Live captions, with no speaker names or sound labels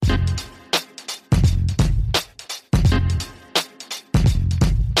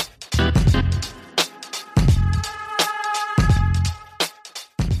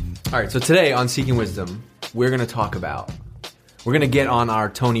All right, so today on Seeking Wisdom, we're going to get on our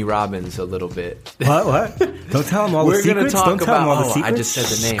Tony Robbins a little bit. What? Don't tell him all the secrets? We're going to talk Don't tell him all the about, secrets? I just said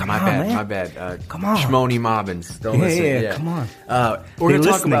the name. Come My on, bad. Come on. Shmoney Mobbins. Don't listen. Yeah, come on. We're going to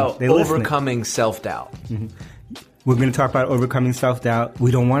talk listening. about They listening. overcoming self-doubt. Mm-hmm. We're going to talk about overcoming self-doubt.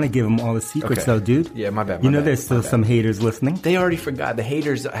 We don't want to give them all the secrets, though, dude. Yeah, my bad. There's still some haters listening. They already forgot. The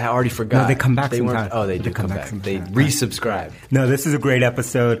haters already forgot. No, they come back sometimes. Oh, they do come back. They resubscribe. No, this is a great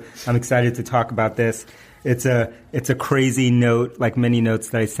episode. I'm excited to talk about this. It's a crazy note, like many notes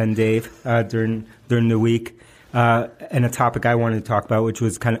that I send Dave during the week, and a topic I wanted to talk about, which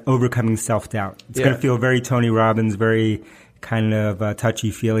was kind of overcoming self-doubt. It's going to feel very Tony Robbins, very kind of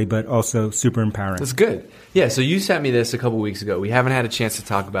touchy-feely, but also super empowering. That's good. Yeah, so you sent me this a couple weeks ago. We haven't had a chance to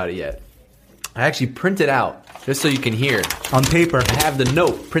talk about it yet. I actually printed out, just so you can hear. On paper. I have the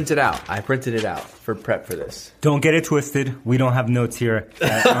note printed out. I printed it out for prep for this. Don't get it twisted. We don't have notes here on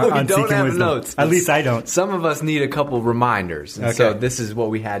We don't Seeking have Wisdom. notes. At least I don't. Some of us need a couple reminders, and so this is what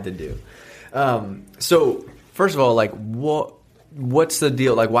we had to do. So, first of all, like, what's the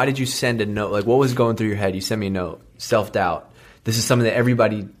deal? Like, why did you send a note? Like, what was going through your head? You sent me a note. Self-doubt. This is something that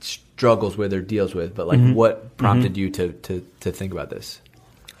everybody struggles with or deals with, but like, what prompted you to think about this?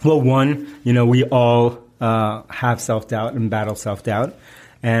 Well, one, we all have self-doubt and battle self-doubt.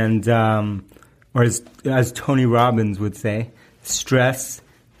 And, or as Tony Robbins would say, stress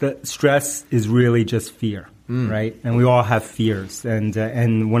is really just fear, right? And we all have fears.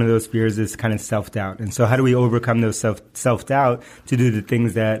 And one of those fears is kind of self-doubt. And so how do we overcome those self-doubt to do the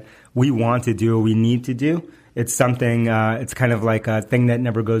things that we want to do or we need to do? It's something, it's kind of like a thing that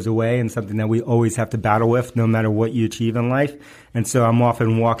never goes away and something that we always have to battle with no matter what you achieve in life. And so I'm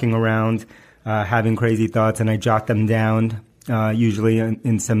often walking around having crazy thoughts and I jot them down, usually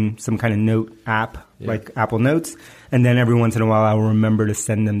in some kind of note app, like Apple Notes. And then every once in a while I'll remember to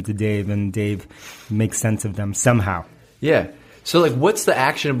send them to Dave and Dave makes sense of them somehow. Yeah. So like what's the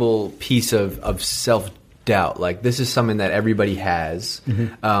actionable piece of self-doubt? Like this is something that everybody has,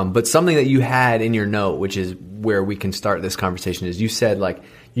 but something that you had in your note, which is where we can start this conversation, is you said like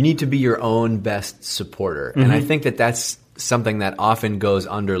you need to be your own best supporter, and I think that that's something that often goes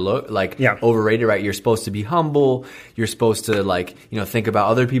overrated, right? You're supposed to be humble. You're supposed to think about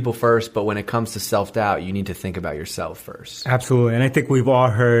other people first, but when it comes to self-doubt, you need to think about yourself first. Absolutely. And I think we've all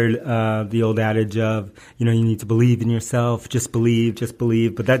heard the old adage of, you need to believe in yourself, just believe,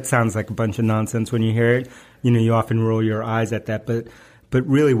 but that sounds like a bunch of nonsense when you hear it. You often roll your eyes at that, but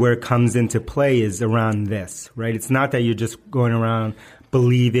really where it comes into play is around this, right? It's not that you're just going around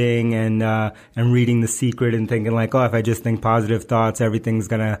believing and reading The Secret and thinking like, oh, if I just think positive thoughts, everything's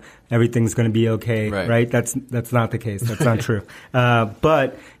gonna be okay, right? That's not the case. That's not true.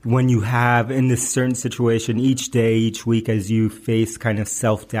 But when you have in this certain situation each day, each week, as you face kind of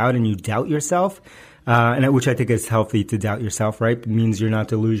self-doubt and you doubt yourself, and which I think is healthy to doubt yourself, right? It means you're not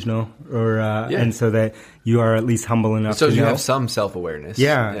delusional, and so that you are at least humble enough. So to you know. have some self-awareness.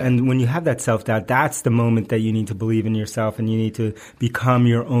 Yeah, and when you have that self-doubt, that's the moment that you need to believe in yourself, and you need to become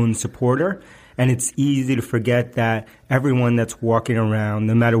your own supporter. And it's easy to forget that everyone that's walking around,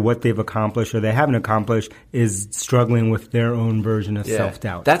 no matter what they've accomplished or they haven't accomplished, is struggling with their own version of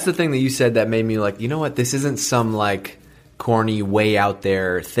self-doubt. That's the thing that you said that made me like, you know what? This isn't some like corny way out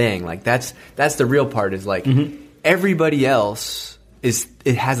there thing. Like that's the real part is like everybody else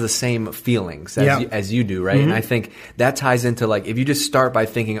it has the same feelings as you do, right? And I think that ties into like if you just start by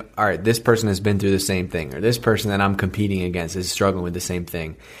thinking, all right, this person has been through the same thing, or this person that I'm competing against is struggling with the same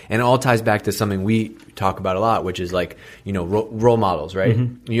thing, and it all ties back to something we talk about a lot, which is like role models, right?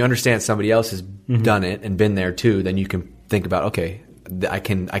 You understand somebody else has done it and been there too, then you can think about, okay, I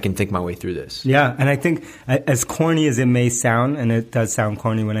can think my way through this. Yeah, and I think as corny as it may sound, and it does sound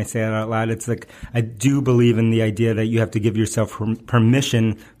corny when I say it out loud, it's like I do believe in the idea that you have to give yourself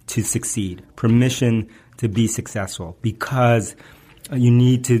permission to succeed, permission to be successful, because you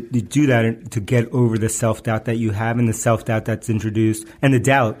need to do that to get over the self-doubt that you have and the self-doubt that's introduced and the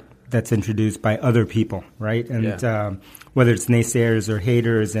doubt that's introduced by other people, right? And whether it's naysayers or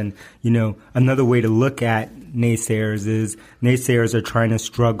haters. And, another way to look at naysayers is naysayers are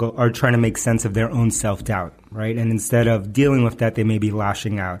trying to make sense of their own self-doubt, right? And instead of dealing with that, they may be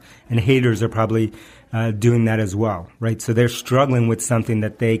lashing out. And haters are probably doing that as well, right? So they're struggling with something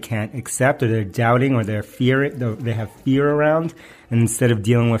that they can't accept, or they're doubting, or they have fear around. And instead of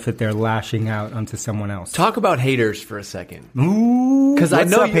dealing with it, they're lashing out onto someone else. Talk about haters for a second. Ooh, because I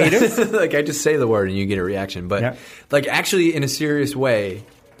know haters. Like I just say the word and you get a reaction, but like actually in a serious way,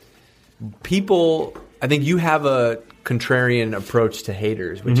 people. I think you have a contrarian approach to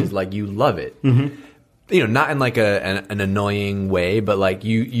haters, which is like you love it. not in like an annoying way, but like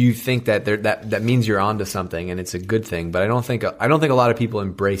you think that that means you're onto something and it's a good thing. But I don't think a lot of people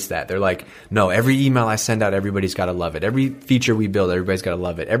embrace that. They're like, no, every email I send out, everybody's got to love it. Every feature we build, everybody's got to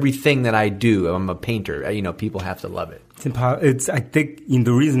love it. Everything that I do, I'm a painter. People have to love it. I think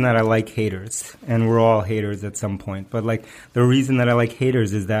the reason that I like haters, and we're all haters at some point, but like the reason that I like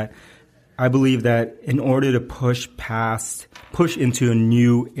haters is that I believe that in order to push into a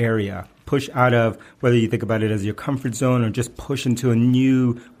new area, push out of, whether you think about it as your comfort zone or just push into a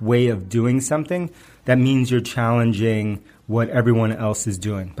new way of doing something, that means you're challenging what everyone else is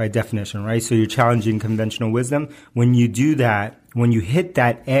doing by definition, right? So you're challenging conventional wisdom. When you do that, when you hit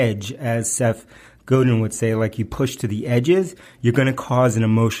that edge, as Seth Godin would say, like you push to the edges, you're going to cause an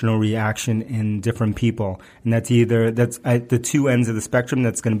emotional reaction in different people. And that's at the two ends of the spectrum.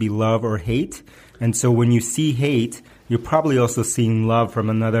 That's going to be love or hate. And so when you see hate, you're probably also seeing love from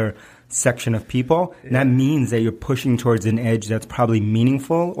another section of people. And that means that you're pushing towards an edge that's probably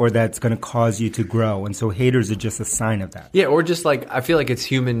meaningful or that's going to cause you to grow. And so haters are just a sign of that. Yeah, or just like, I feel like it's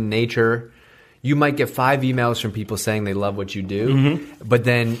human nature. You might get 5 emails from people saying they love what you do, but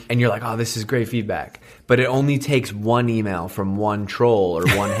then, and you're like, oh, this is great feedback. But it only takes 1 email from 1 troll or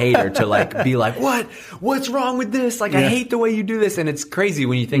 1 hater to like be like, what's wrong with this? Like, I hate the way you do this. And it's crazy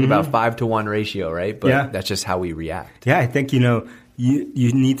when you think about 5-to-1 ratio, right? But that's just how we react. Yeah, I think, you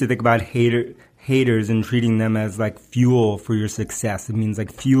need to think about haters and treating them as like fuel for your success. It means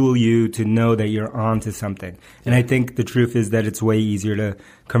like fuel you to know that you're on to something. And I think the truth is that it's way easier to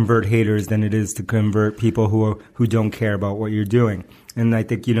convert haters than it is to convert people who don't care about what you're doing. And I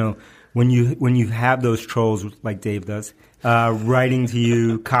think, when you have those trolls like Dave does, writing to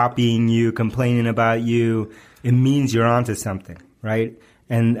you, copying you, complaining about you, it means you're onto something, right?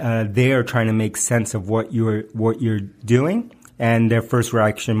 And they are trying to make sense of what you're doing. And their first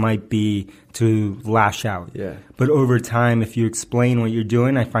reaction might be to lash out. Yeah. But over time, if you explain what you're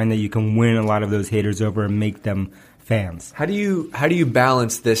doing, I find that you can win a lot of those haters over and make them fans. How do you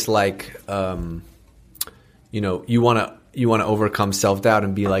balance this? Like, you want to overcome self-doubt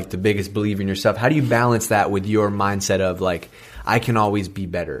and be like the biggest believer in yourself. How do you balance that with your mindset of like, I can always be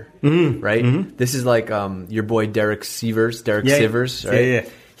better, right? Mm-hmm. This is like your boy Derek Sivers, right? Yeah.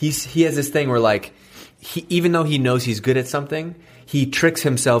 He has this thing where like, even though he knows he's good at something, he tricks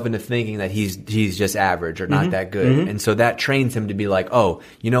himself into thinking that he's just average or not that good, and so that trains him to be like, oh,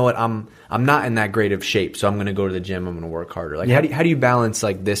 you know what, I'm not in that great of shape, so I'm going to go to the gym, I'm going to work harder. Like, how do you balance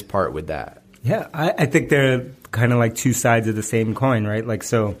like this part with that? Yeah, I think they're kind of like two sides of the same coin, right? Like,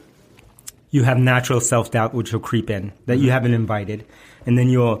 so you have natural self-doubt, which will creep in that you haven't invited, and then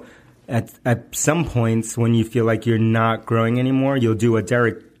you'll at some points when you feel like you're not growing anymore, you'll do what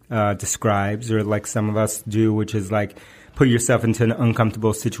Derek describes, or like some of us do, which is like put yourself into an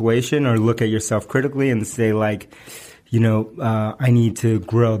uncomfortable situation or look at yourself critically and say like, I need to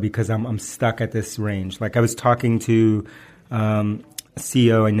grow because I'm stuck at this range. Like I was talking to a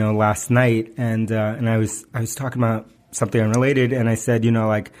CEO I know last night, and I was talking about something unrelated, and I said,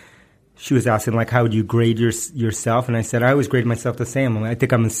 like, she was asking like, how would you grade yourself? And I said, I always grade myself the same. I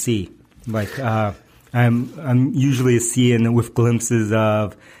think I'm a C. Like I'm usually a C, and with glimpses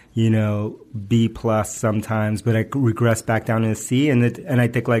of B plus sometimes, but I regress back down to a C. And I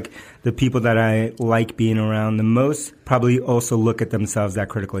think like the people that I like being around the most probably also look at themselves that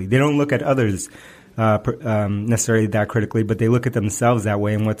critically. They don't look at others necessarily that critically, but they look at themselves that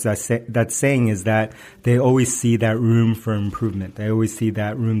way. And what that's saying is that they always see that room for improvement. They always see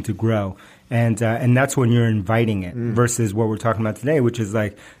that room to grow. And that's when you're inviting it versus what we're talking about today, which is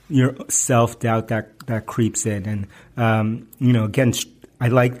like your self-doubt that creeps in. And, again, I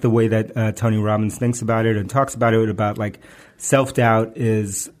like the way that Tony Robbins thinks about it and talks about it, about like self-doubt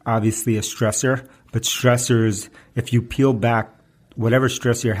is obviously a stressor, but stressors, if you peel back whatever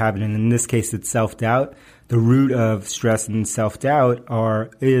stress you're having, and in this case it's self-doubt, the root of stress and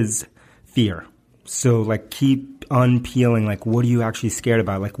self-doubt is fear. So like keep unpeeling, like what are you actually scared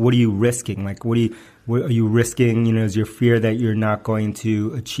about? Like what are you risking? Like what are you risking? Is your fear that you're not going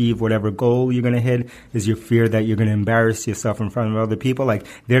to achieve whatever goal you're going to hit? Is your fear that you're going to embarrass yourself in front of other people? Like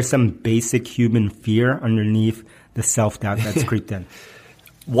there's some basic human fear underneath the self-doubt that's creeped in.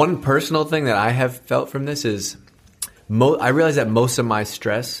 One personal thing that I have felt from this is I realize that most of my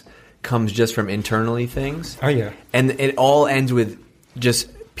stress comes just from internally things. Oh, yeah. And it all ends with just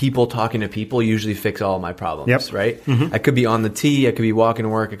people talking to people usually fix all my problems, right? Mm-hmm. I could be on the tee, I could be walking to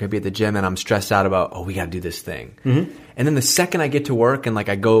work, I could be at the gym, and I'm stressed out about, we got to do this thing. Mm-hmm. And then the second I get to work and like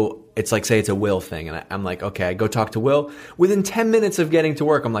I go, it's like, say it's a Will thing, and I'm like, okay, I go talk to Will. Within 10 minutes of getting to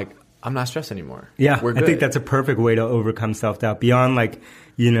work, I'm like, I'm not stressed anymore. Yeah, I think that's a perfect way to overcome self-doubt. Beyond like,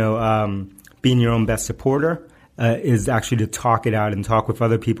 being your own best supporter is actually to talk it out and talk with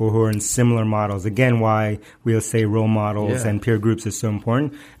other people who are in similar models. Again, why we'll say role models and peer groups is so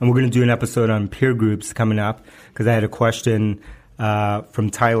important. And we're going to do an episode on peer groups coming up because I had a question from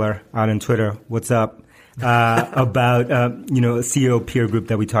Tyler out on Twitter. What's up? About a CEO peer group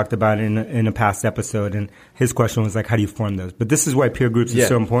that we talked about in a past episode, and his question was like, how do you form those? But this is why peer groups is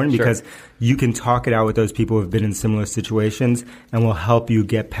so important because you can talk it out with those people who have been in similar situations and will help you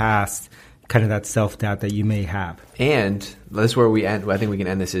get past kind of that self-doubt that you may have. And that's where we end. I think we can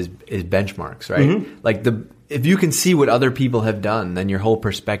end this is benchmarks, right? Like if you can see what other people have done, then your whole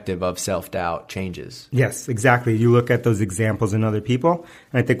perspective of self-doubt changes. Yes, exactly. You look at those examples in other people.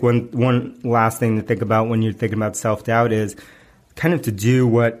 And I think one last thing to think about when you're thinking about self-doubt is kind of to do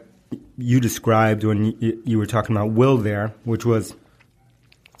what you described when you were talking about Will there, which was,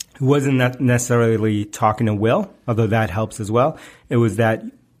 it wasn't necessarily talking to Will, although that helps as well. It was that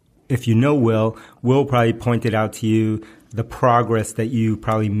if you know Will probably pointed out to you the progress that you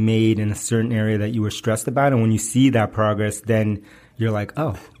probably made in a certain area that you were stressed about. And when you see that progress, then you're like,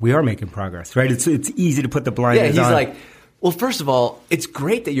 oh, we are making progress, right? It's easy to put the blinders on. Yeah, he's like, well, first of all, it's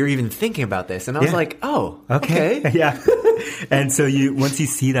great that you're even thinking about this. And I was like, oh, okay. Yeah. And so once you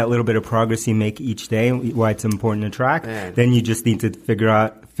see that little bit of progress you make each day, why it's important to track, then you just need to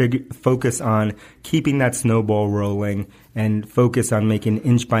focus on keeping that snowball rolling and focus on making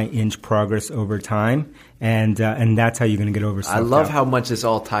inch by inch progress over time. And that's how you're going to get over self-doubt. I love how much this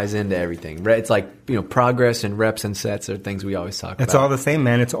all ties into everything, right? It's like, progress and reps and sets are things we always talk about. It's all the same,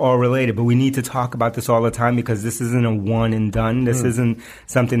 man. It's all related. But we need to talk about this all the time because this isn't a one and done. This isn't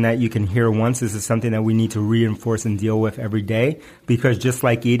something that you can hear once. This is something that we need to reinforce and deal with every day because just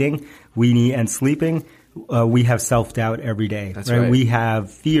like eating, and sleeping, we have self-doubt every day. That's right. We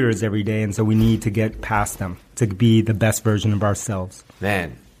have fears every day, and so we need to get past them to be the best version of ourselves.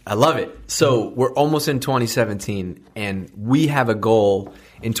 Man, I love it. So we're almost in 2017, and we have a goal.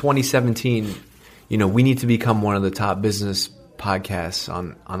 In 2017, we need to become one of the top business podcasts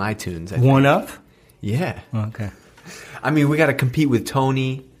on iTunes. One up? Yeah. Okay. I mean, we got to compete with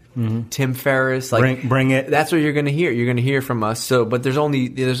Tony, Tim Ferriss. Like, bring it. That's what you're going to hear. You're going to hear from us. So, but there's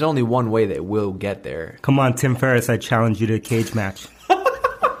only one way that we'll get there. Come on, Tim Ferriss. I challenge you to a cage match.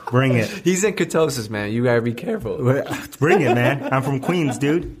 Bring it. He's in ketosis, man. You got to be careful. Bring it, man. I'm from Queens,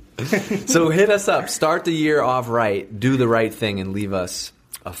 dude. So hit us up. Start the year off right. Do the right thing and leave us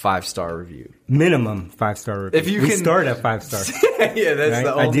a 5-star review. Minimum 5-star review. If you can start at 5 stars. Yeah, that's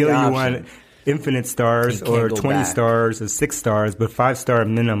the only Ideally, option. you want infinite stars or 20 stars or 6 stars, but 5-star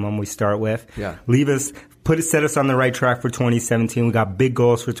minimum we start with. Yeah. Set us on the right track for 2017. We got big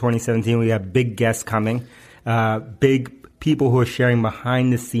goals for 2017. We got big guests coming. Big people who are sharing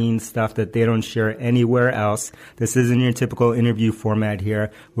behind the scenes stuff that they don't share anywhere else. This isn't your typical interview format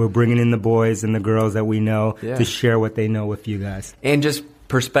here. We're bringing in the boys and the girls that we know to share what they know with you guys. And just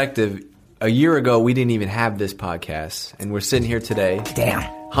perspective, a year ago we didn't even have this podcast, and we're sitting here today. Damn.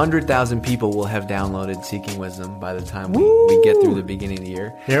 100,000 people will have downloaded Seeking Wisdom by the time we get through the beginning of the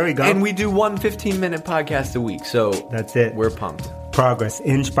year. There we go. And we do one 15-minute podcast a week, so that's it. We're pumped. Progress,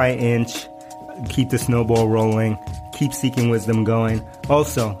 inch by inch. Keep the snowball rolling. Keep Seeking Wisdom going.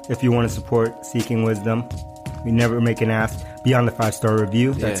 Also, if you want to support Seeking Wisdom, we never make an ask beyond the 5-star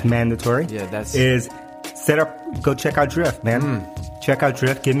review. That's mandatory. Yeah, that's... Go check out Drift, man. Check out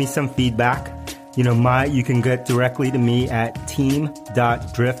Drift. Give me some feedback. You can get directly to me at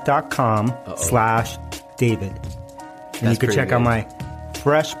team.drift.com/David. And you can check out my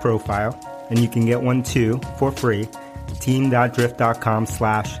fresh profile, and you can get one too for free.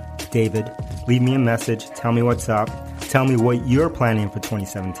 team.drift.com/David. Leave me a message. Tell me what's up. Tell me what you're planning for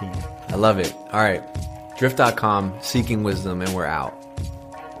 2017. I love it. All right. Drift.com, Seeking Wisdom, and we're out.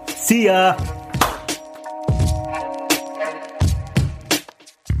 See ya.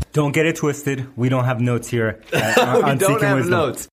 Don't get it twisted. We don't have notes here on We don't Seeking have Wisdom. notes.